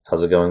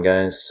How's it going,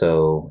 guys?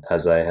 So,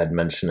 as I had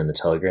mentioned in the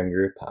Telegram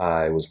group,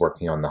 I was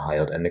working on the high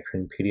yield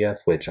endocrine PDF,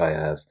 which I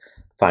have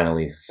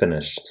finally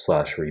finished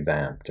slash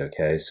revamped.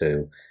 Okay,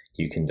 so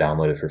you can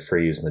download it for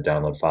free using the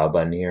download file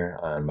button here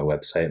on my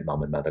website,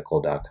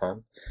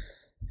 melmanmedical.com,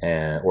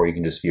 and or you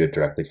can just view it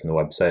directly from the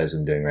website as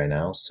I'm doing right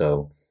now.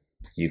 So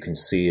you can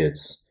see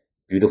it's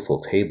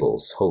beautiful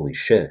tables. Holy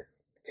shit!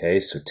 Okay,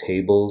 so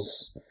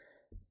tables,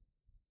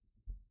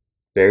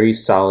 very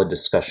solid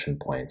discussion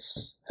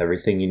points.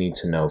 Everything you need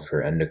to know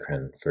for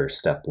endocrine for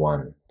step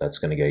one. That's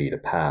going to get you to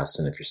pass.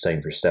 And if you're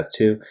studying for step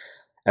two,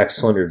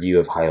 excellent review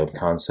of high yield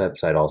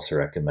concepts. I'd also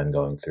recommend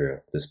going through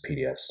this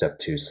PDF, step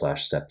two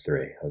slash step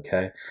three.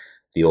 Okay.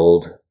 The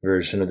old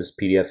version of this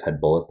PDF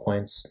had bullet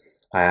points.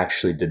 I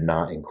actually did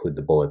not include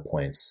the bullet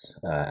points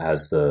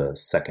as the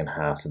second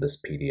half of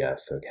this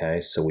PDF.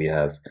 Okay. So we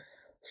have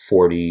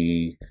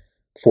 40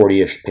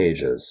 40-ish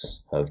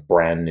pages of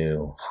brand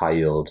new high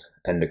yield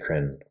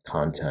endocrine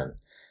content,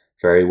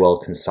 very well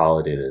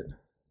consolidated,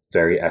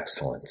 very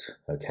excellent.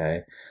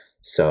 Okay,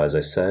 so as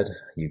I said,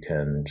 you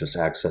can just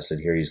access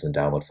it here using the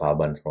download file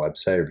button from the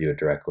website or view it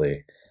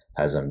directly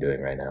as I'm doing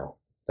right now.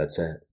 That's it.